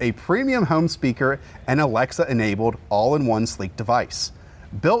with a premium home speaker and Alexa-enabled all-in-one sleek device.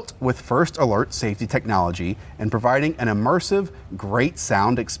 Built with first alert safety technology and providing an immersive, great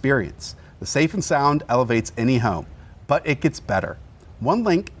sound experience, the Safe and Sound elevates any home, but it gets better.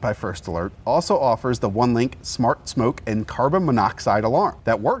 OneLink by First Alert also offers the OneLink Smart Smoke and Carbon Monoxide Alarm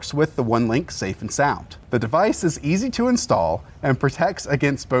that works with the OneLink Safe and Sound. The device is easy to install and protects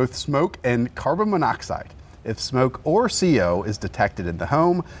against both smoke and carbon monoxide. If smoke or CO is detected in the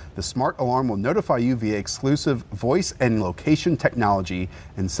home, the smart alarm will notify you via exclusive voice and location technology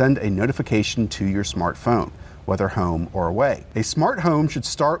and send a notification to your smartphone, whether home or away. A smart home should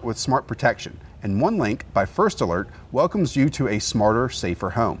start with smart protection, and OneLink by First Alert welcomes you to a smarter,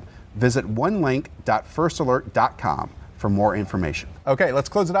 safer home. Visit onelink.firstalert.com for more information. Okay, let's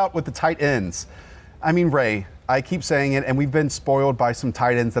close it out with the tight ends. I mean, Ray, I keep saying it, and we've been spoiled by some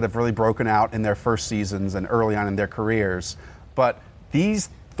tight ends that have really broken out in their first seasons and early on in their careers. But these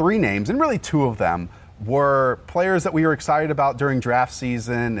three names, and really two of them, were players that we were excited about during draft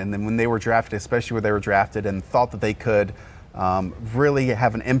season, and then when they were drafted, especially when they were drafted, and thought that they could really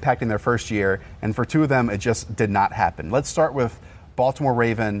have an impact in their first year. And for two of them, it just did not happen. Let's start with Baltimore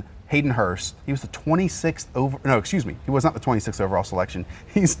Raven Hayden Hurst. He was the 26th he was not the 26th overall selection.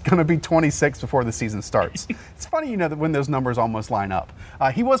 He's going to be 26 before the season starts. It's funny, that when those numbers almost line up.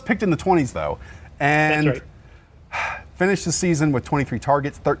 He was picked in the 20s, though. And that's right. Finished the season with 23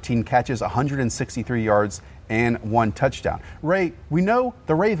 targets, 13 catches, 163 yards, and 1 touchdown. Ray, we know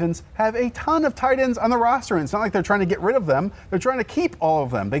the Ravens have a ton of tight ends on the roster, and it's not like they're trying to get rid of them. They're trying to keep all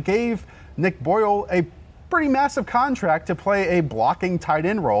of them. They gave Nick Boyle a pretty massive contract to play a blocking tight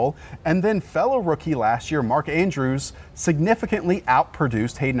end role, and then fellow rookie last year, Mark Andrews, significantly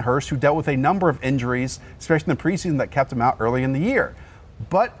outproduced Hayden Hurst, who dealt with a number of injuries, especially in the preseason, that kept him out early in the year.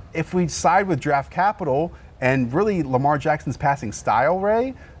 But if we side with draft capital and really Lamar Jackson's passing style,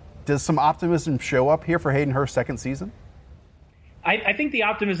 Ray, does some optimism show up here for Hayden Hurst's second season? I think the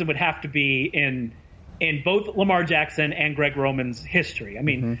optimism would have to be in both Lamar Jackson and Greg Roman's history. I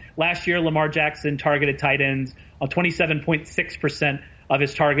mean, last year Lamar Jackson targeted tight ends on 27.6% of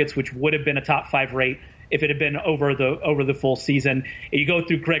his targets, which would have been a top 5 rate if it had been over the full season. If you go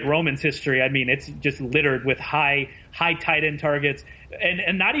through Greg Roman's history, I mean, it's just littered with high tight end targets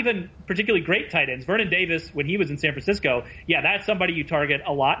and not even particularly great tight ends. Vernon Davis, when he was in San Francisco, that's somebody you target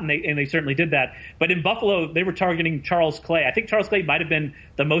a lot, and they certainly did that. But in Buffalo, they were targeting Charles Clay. I think Charles Clay might have been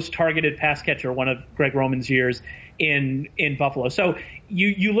the most targeted pass catcher one of Greg Roman's years in Buffalo. So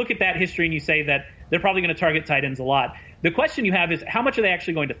you look at that history and you say that they're probably going to target tight ends a lot. The question you have is, how much are they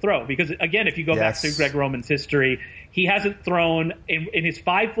actually going to throw? Because, again, if you go back to Greg Roman's history, he hasn't thrown, in his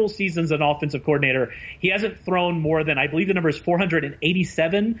 5 full seasons as an offensive coordinator, he hasn't thrown more than, I believe the number is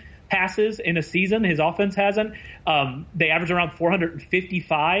 487 passes in a season. His offense hasn't. They average around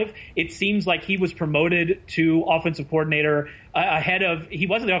 455. It seems like he was promoted to offensive coordinator he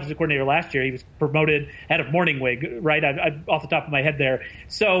wasn't the offensive coordinator last year. He was promoted ahead of Morningwig, right? Off the top of my head there.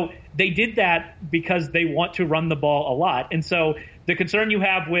 So they did that because they want to run the ball a lot. And so the concern you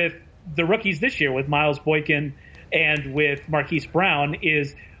have with the rookies this year, with Miles Boykin and with Marquise Brown,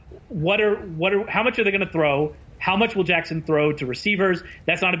 is how much are they going to throw? How much will Jackson throw to receivers?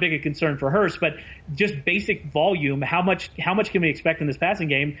 That's not a big concern for Hurst, but just basic volume. How much can we expect in this passing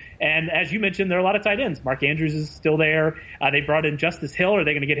game? And as you mentioned, there are a lot of tight ends. Mark Andrews is still there. They brought in Justice Hill. Are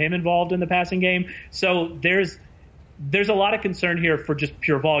they going to get him involved in the passing game? So there's a lot of concern here for just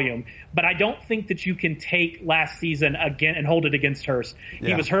pure volume. But I don't think that you can take last season again and hold it against Hurst. Yeah.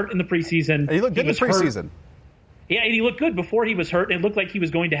 He was hurt in the preseason. And he looked good in the preseason. Yeah, and he looked good before he was hurt. It looked like he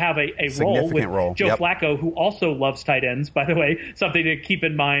was going to have a role with Joe Flacco, who also loves tight ends, by the way, something to keep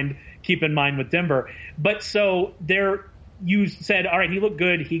in mind with Denver. But so you said, all right, he looked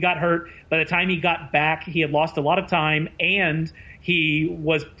good. He got hurt. By the time he got back, he had lost a lot of time, and he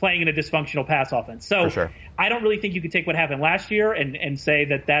was playing in a dysfunctional pass offense. So sure. I don't really think you could take what happened last year and say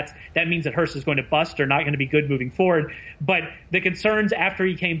that means that Hurst is going to bust or not going to be good moving forward. But the concerns after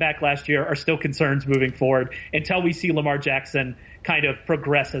he came back last year are still concerns moving forward until we see Lamar Jackson kind of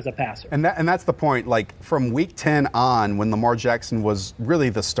progress as a passer. And that's the point. Like, from week 10 on, when Lamar Jackson was really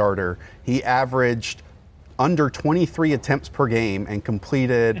the starter, he averaged under 23 attempts per game and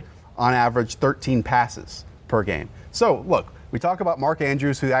completed on average 13 passes per game. So look, we talk about Mark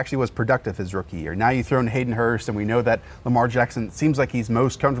Andrews, who actually was productive his rookie year. Now you throw in Hayden Hurst, and we know that Lamar Jackson seems like he's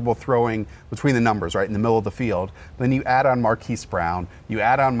most comfortable throwing between the numbers, right, in the middle of the field. Then you add on Marquise Brown, you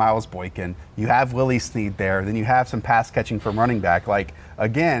add on Miles Boykin, you have Willie Snead there, then you have some pass catching from running back. Like,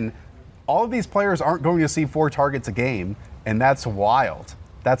 again, all of these players aren't going to see 4 targets a game, and that's wild.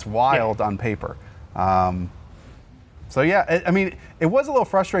 That's wild on paper. So, yeah, I mean, it was a little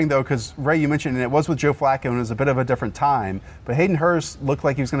frustrating, though, because, Ray, you mentioned, and it was with Joe Flacco, and it was a bit of a different time, but Hayden Hurst looked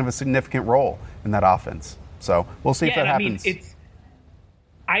like he was going to have a significant role in that offense. So we'll see if that happens.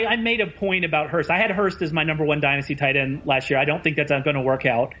 I made a point about Hurst. I had Hurst as my number 1 dynasty tight end last year. I don't think that's going to work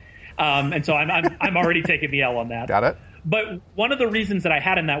out. And so I'm already taking the L on that. Got it. But one of the reasons that I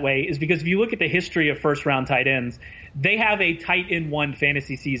had him that way is because if you look at the history of first-round tight ends, they have a tight end 1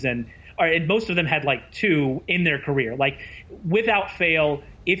 fantasy season, and most of them had like 2 in their career. Like, without fail,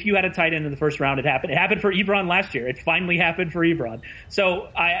 if you had a tight end in the first round, it happened. It happened for Ebron last year. It finally happened for Ebron. So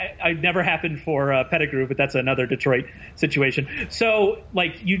I never happened for Pettigrew, but that's another Detroit situation. So,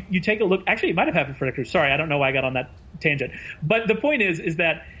 like, you take a look. Actually, it might have happened for Pettigrew. Sorry, I don't know why I got on that tangent. But the point is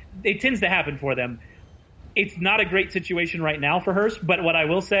that it tends to happen for them. It's not a great situation right now for Hurst, but what I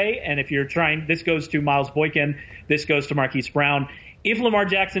will say, and if you're trying, this goes to Miles Boykin, this goes to Marquise Brown. If Lamar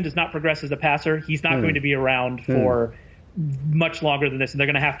Jackson does not progress as a passer, he's not going to be around for much longer than this, and they're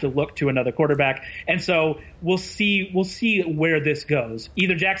going to have to look to another quarterback. And so we'll see where this goes.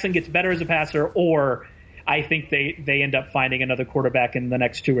 Either Jackson gets better as a passer, or I think they end up finding another quarterback in the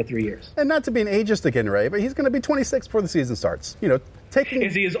next 2 or 3 years. And not to be an ageist again, Ray, but he's going to be 26 before the season starts. You know,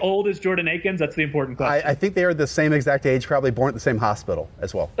 is he as old as Jordan Akins? That's the important question. I think they are the same exact age, probably born at the same hospital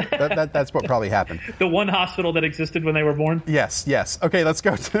as well. That's what probably happened. The one hospital that existed when they were born? Yes. Okay, let's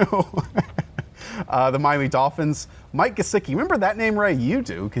go to the Miami Dolphins. Mike Gesicki. Remember that name, Ray? You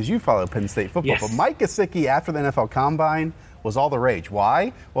do, because you follow Penn State football. Yes. But Mike Gesicki, after the NFL Combine, was all the rage.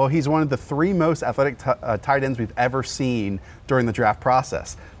 Why? Well, he's one of the 3 most athletic tight ends we've ever seen during the draft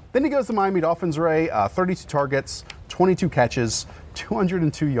process. Then he goes to Miami Dolphins, Ray, 32 targets, 22 catches,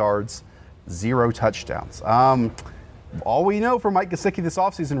 202 yards, 0 touchdowns. All we know for Mike Gesicki this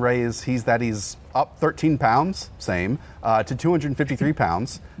offseason, Ray, is he's up 13 pounds, to 253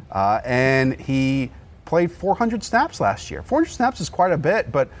 pounds, and he played 400 snaps last year. 400 snaps is quite a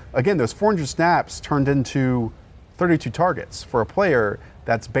bit, but again, those 400 snaps turned into 32 targets for a player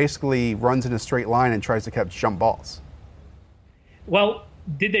that's basically runs in a straight line and tries to catch jump balls. Well,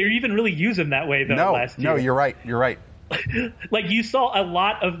 did they even really use him that way, though, last year? No, you're right. Like, you saw a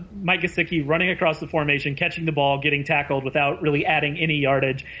lot of Mike Gesicki running across the formation, catching the ball, getting tackled without really adding any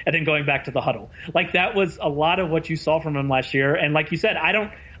yardage, and then going back to the huddle. Like, that was a lot of what you saw from him last year. And like you said, I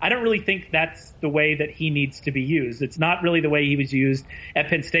don't really think that's the way that he needs to be used. It's not really the way he was used at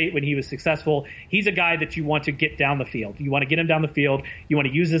Penn State when he was successful. He's a guy that you want to get down the field. You want to get him down the field. You want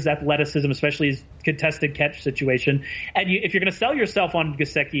to use his athleticism, especially his contested catch situation. And if you're going to sell yourself on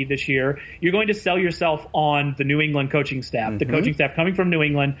Gesicki this year, you're going to sell yourself on the New England coaching staff. The coaching staff coming from New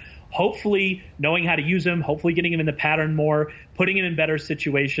England, hopefully knowing how to use him, hopefully getting him in the pattern more, putting him in better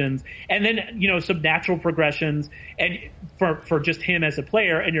situations, and then, some natural progressions and for just him as a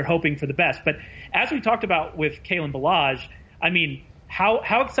player, and you're hoping for the best. But as we talked about with Kalen Ballage, I mean, how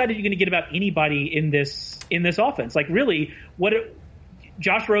excited are you going to get about anybody in this offense? Like, really,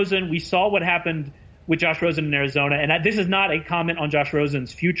 Josh Rosen, we saw what happened with Josh Rosen in Arizona, and this is not a comment on Josh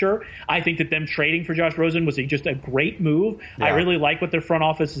Rosen's future. I think that them trading for Josh Rosen was just a great move. Yeah. I really like what their front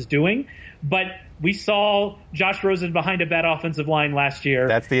office is doing, but we saw Josh Rosen behind a bad offensive line last year.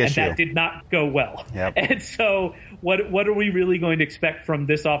 That's the issue. And that did not go well. Yep. And so what are we really going to expect from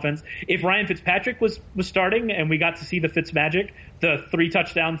this offense? If Ryan Fitzpatrick was starting and we got to see the Fitzmagic, the 3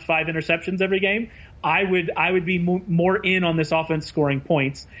 touchdowns, 5 interceptions every game, I would be more in on this offense scoring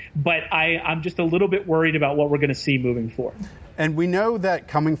points, but I'm just a little bit worried about what we're going to see moving forward. And we know that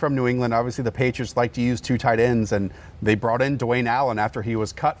coming from New England, obviously the Patriots like to use 2 tight ends, and they brought in Dwayne Allen after he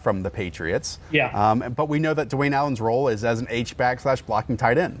was cut from the Patriots. Yeah. But we know that Dwayne Allen's role is as an H-back/blocking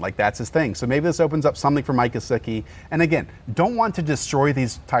tight end. Like, that's his thing. So maybe this opens up something for Mike Gesicki. And again, don't want to destroy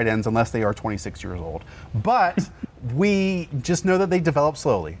these tight ends unless they are 26 years old. But we just know that they develop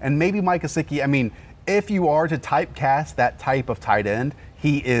slowly. And maybe Mike Gesicki, I mean, if you are to typecast that type of tight end,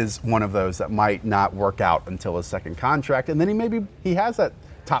 he is one of those that might not work out until his second contract, and then he has that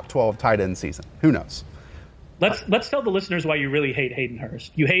top 12 tight end season. Who knows? Let's tell the listeners why you really hate Hayden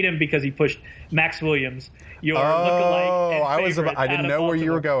Hurst. You hate him because he pushed Max Williams, your lookalike and favorite. I didn't know where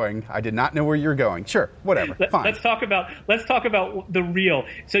you were going. I did not know where you were going. Sure, whatever. Fine. Let's talk about the real.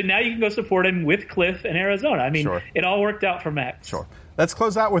 So now you can go support him with Cliff in Arizona. I mean, sure. It all worked out for Max. Sure. Let's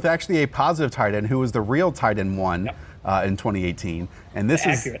close out with actually a positive tight end who was the real tight end one in 2018, and this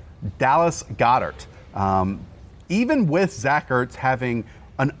is Dallas Goedert. Even with Zach Ertz having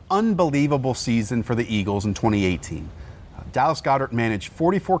an unbelievable season for the Eagles in 2018, Dallas Goedert managed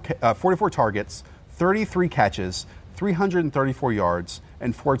 44 targets, 33 catches, 334 yards,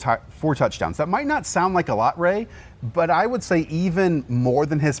 and four touchdowns. That might not sound like a lot, Ray, but I would say even more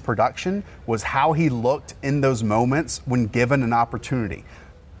than his production was how he looked in those moments when given an opportunity.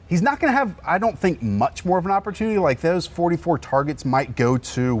 He's not going to have, I don't think, much more of an opportunity. Like those 44 targets might go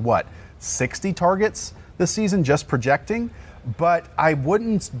to, 60 targets this season, just projecting. But it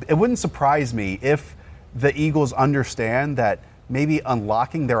wouldn't surprise me if the Eagles understand that maybe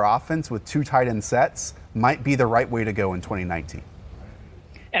unlocking their offense with 2 tight end sets might be the right way to go in 2019.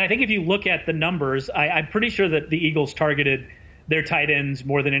 And I think if you look at the numbers, I'm pretty sure that the Eagles targeted their tight ends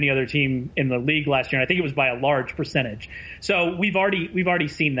more than any other team in the league last year. And I think it was by a large percentage. So we've already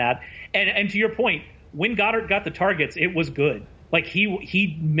seen that. And to your point, when Goddard got the targets, it was good. Like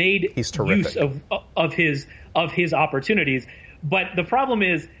he made use of his opportunities. But the problem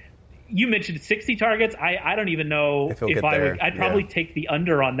is, you mentioned 60 targets. I don't even know if I would. I'd probably take the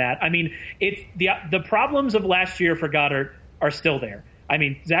under on that. I mean, it's the problems of last year for Goddard are still there. I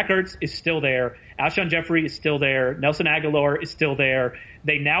mean, Zach Ertz is still there. Alshon Jeffrey is still there. Nelson Aguilar is still there.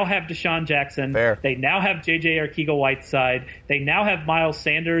 They now have Deshaun Jackson. Fair. They now have J.J. Arcega-Whiteside. They now have Miles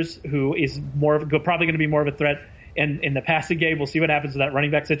Sanders, who is probably going to be more of a threat in the passing game. We'll see what happens to that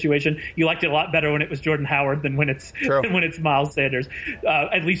running back situation. You liked it a lot better when it was Jordan Howard than when it's Miles Sanders,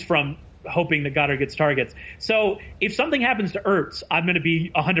 at least from hoping that Goddard gets targets. So if something happens to Ertz, I'm going to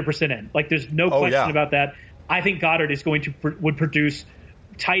be 100% in. Like, there's no question about that. I think Goddard is going to would produce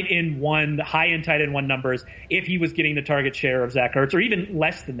high end tight end one numbers if he was getting the target share of Zach Ertz, or even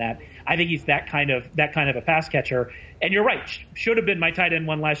less than that. I think he's that kind of a pass catcher. And you're right, should have been my tight end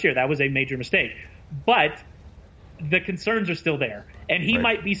one last year. That was a major mistake. But the concerns are still there. And he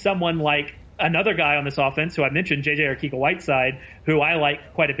might be someone like another guy on this offense who I mentioned, J.J. Arcega-Whiteside, who I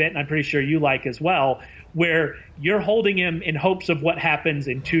like quite a bit, and I'm pretty sure you like as well, where you're holding him in hopes of what happens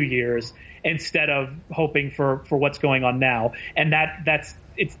in 2 years instead of hoping for what's going on now. And that's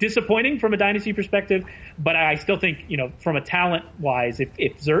it's disappointing from a dynasty perspective, but I still think, from a talent-wise, if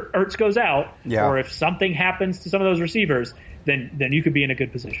Ertz goes out or if something happens to some of those receivers, then you could be in a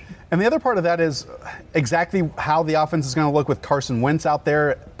good position. And the other part of that is exactly how the offense is going to look with Carson Wentz out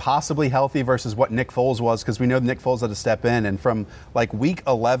there, possibly healthy versus what Nick Foles was, because we know Nick Foles had to step in. And from like week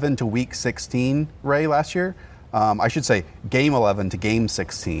 11 to week 16, Ray, last year, I should say game 11 to game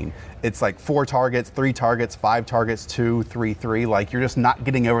 16, it's like 4 targets, 3 targets, 5 targets, 2, 3, 3. Like, you're just not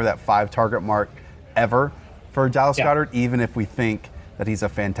getting over that 5 target mark ever for Dallas Goedert, even if we think that he's a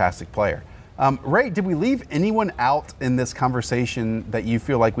fantastic player. Ray, did we leave anyone out in this conversation that you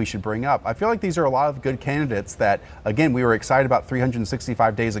feel like we should bring up? I feel like these are a lot of good candidates that, again, we were excited about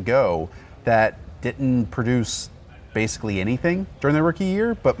 365 days ago that didn't produce basically anything during their rookie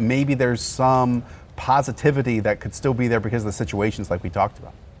year, but maybe there's some positivity that could still be there because of the situations like we talked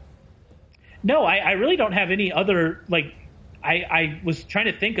about. No, I really don't have any other, I was trying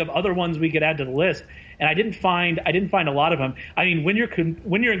to think of other ones we could add to the list, and I didn't find a lot of them. I mean, when you're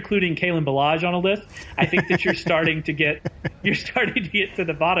including Kalen Ballage on a list, I think that you're starting to get to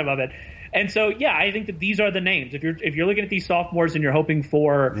the bottom of it. And so, I think that these are the names. If you're looking at these sophomores and you're hoping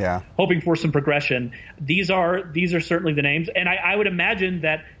for some progression, these are certainly the names. And I would imagine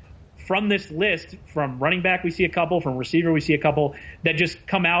that from this list, from running back we see a couple, from receiver we see a couple that just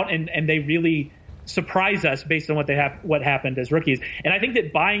come out and they really surprise us based on what happened as rookies. And I think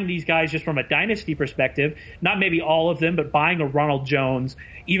that buying these guys just from a dynasty perspective, not maybe all of them, but buying a Ronald Jones,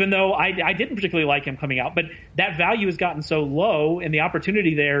 even though I didn't particularly like him coming out, but that value has gotten so low and the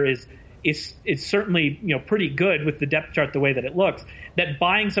opportunity there is certainly pretty good with the depth chart the way that it looks, that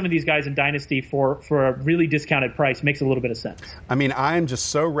buying some of these guys in dynasty for a really discounted price makes a little bit of sense. I mean, I am just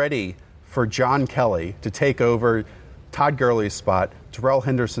so ready for John Kelly to take over Todd Gurley's spot, Terrell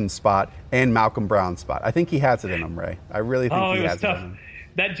Henderson's spot, and Malcolm Brown's spot. I think he has it in him, Ray. I really think he has it in him.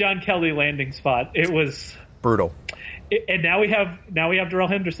 That John Kelly landing spot, it was brutal. And now we have Terrell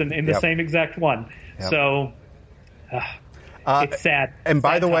Henderson in the same exact one. Yep. So it's sad. And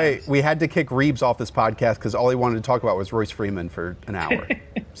by the way, we had to kick Reeves off this podcast because all he wanted to talk about was Royce Freeman for an hour.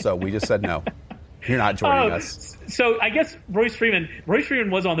 So we just said no. You're not joining us. So I guess Royce Freeman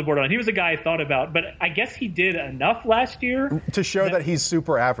was on the board. He was a guy I thought about, but I guess he did enough last year to show that he's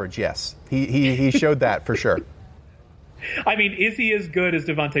super average. Yes, he showed that for sure. I mean, is he as good as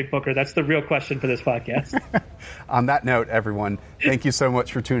Devontae Booker? That's the real question for this podcast. On that note, everyone, thank you so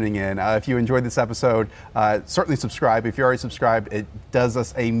much for tuning in. If you enjoyed this episode, certainly subscribe. If you're already subscribed, it does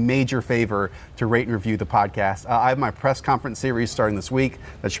us a major favor to rate and review the podcast. I have my press conference series starting this week.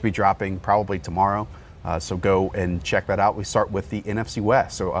 That should be dropping probably tomorrow. So go and check that out. We start with the NFC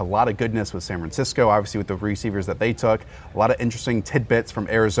West. So a lot of goodness with San Francisco, obviously with the receivers that they took. A lot of interesting tidbits from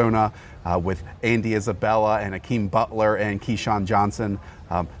Arizona with Andy Isabella and Akeem Butler and Keyshawn Johnson.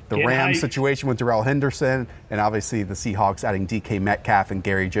 The Rams situation with Darrell Henderson, and obviously the Seahawks adding DK Metcalf and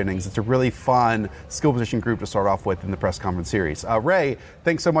Gary Jennings. It's a really fun skill position group to start off with in the press conference series. Ray,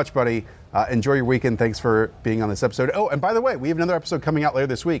 thanks so much, buddy. Enjoy your weekend. Thanks for being on this episode. Oh, and by the way, we have another episode coming out later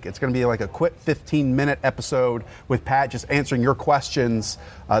this week. It's going to be like a quick 15-minute episode with Pat just answering your questions.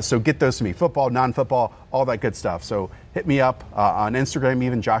 So get those to me. Football, non-football, all that good stuff. So hit me up on Instagram,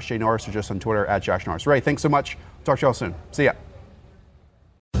 even Josh J. Norris, or just on Twitter at Josh Norris. Ray, thanks so much. Talk to y'all soon. See ya.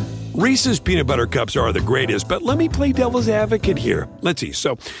 Reese's peanut butter cups are the greatest, but let me play devil's advocate here. Let's see.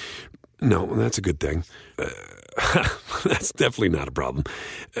 So, no, that's a good thing. That's definitely not a problem.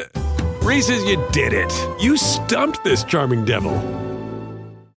 Reese's, you did it. You stumped this charming devil.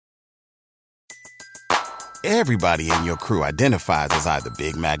 Everybody in your crew identifies as either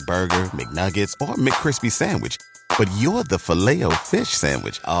Big Mac Burger, McNuggets, or McCrispy Sandwich. But you're the Filet-O-Fish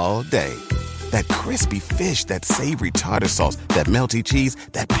Sandwich all day. That crispy fish, that savory tartar sauce, that melty cheese,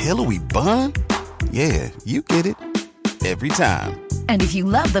 that pillowy bun. Yeah, you get it. Every time. And if you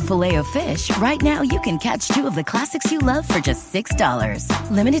love the Filet-O-Fish, right now you can catch 2 of the classics you love for just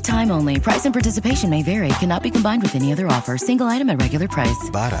 $6. Limited time only. Price and participation may vary. Cannot be combined with any other offer. Single item at regular price.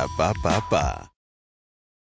 Ba-da-ba-ba-ba.